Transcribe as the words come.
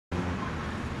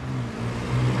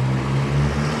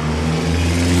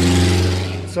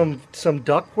some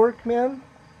duct work, man.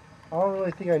 I don't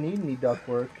really think I need any duct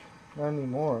work. Not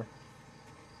anymore.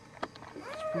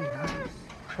 It's pretty nice.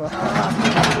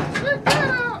 Check that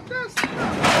out!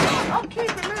 I'm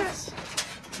keeping this.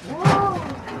 Whoa!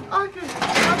 I can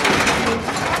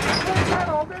play that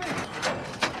all day.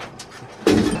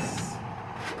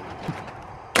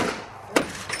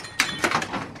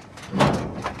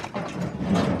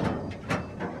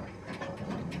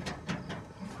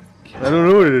 I don't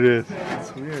know what it is.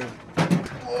 It's weird.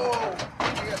 Whoa!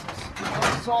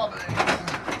 Saw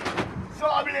blades.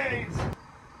 Saw blades.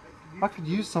 I could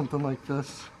use something like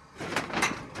this.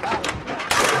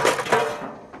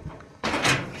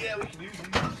 Yeah, we can use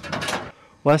these.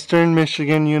 Western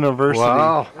Michigan University.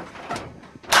 Wow.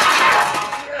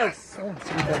 Yes! Oh, let's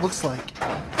see what that looks like.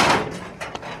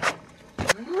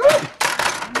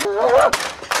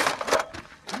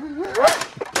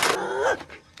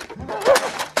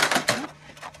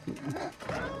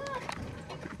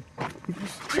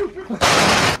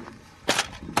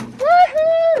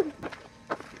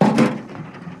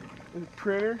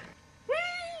 Printer.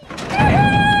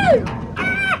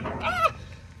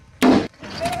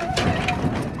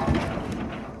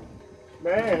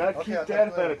 Man, I'd keep that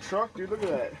if I had a truck, dude. Look at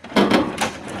that.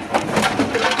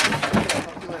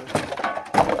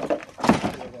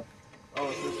 Oh,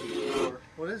 it's Mr. Door.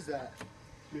 What is that?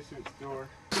 Mr. Door.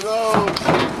 Clothes. You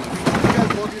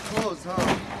guys love your clothes,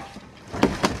 huh?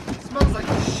 It smells like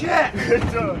shit. It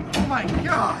does. Oh my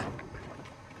god.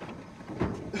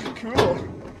 Cool.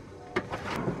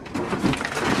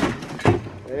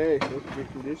 Hey, that's good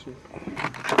condition.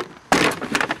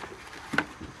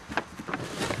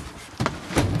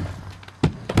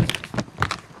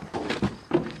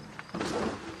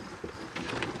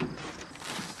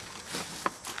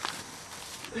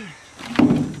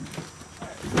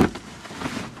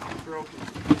 Broken.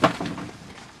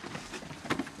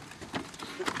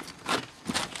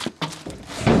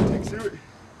 Next to it.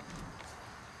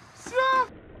 Stop!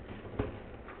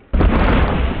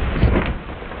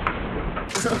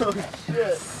 Oh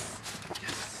shit.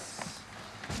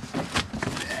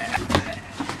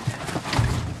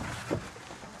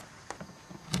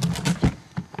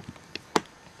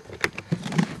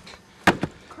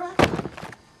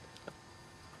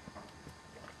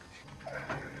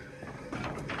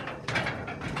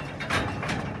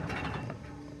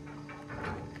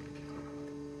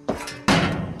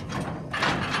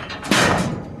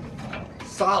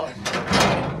 Solid.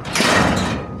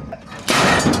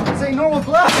 This ain't normal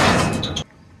glass.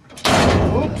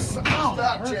 Oops. Ow.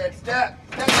 Stop, Chad. Stop.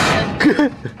 Stop,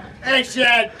 Chad. Hey,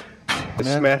 Chad.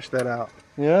 Smash that out.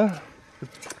 Yeah?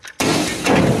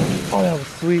 Oh, that was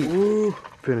sweet. Woo.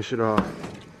 Finish it off.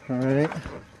 Alright.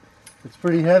 It's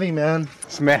pretty heavy, man.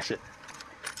 Smash it.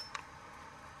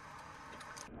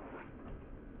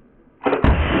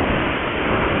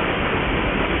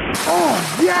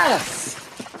 Oh, yes!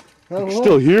 I can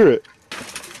still hear it.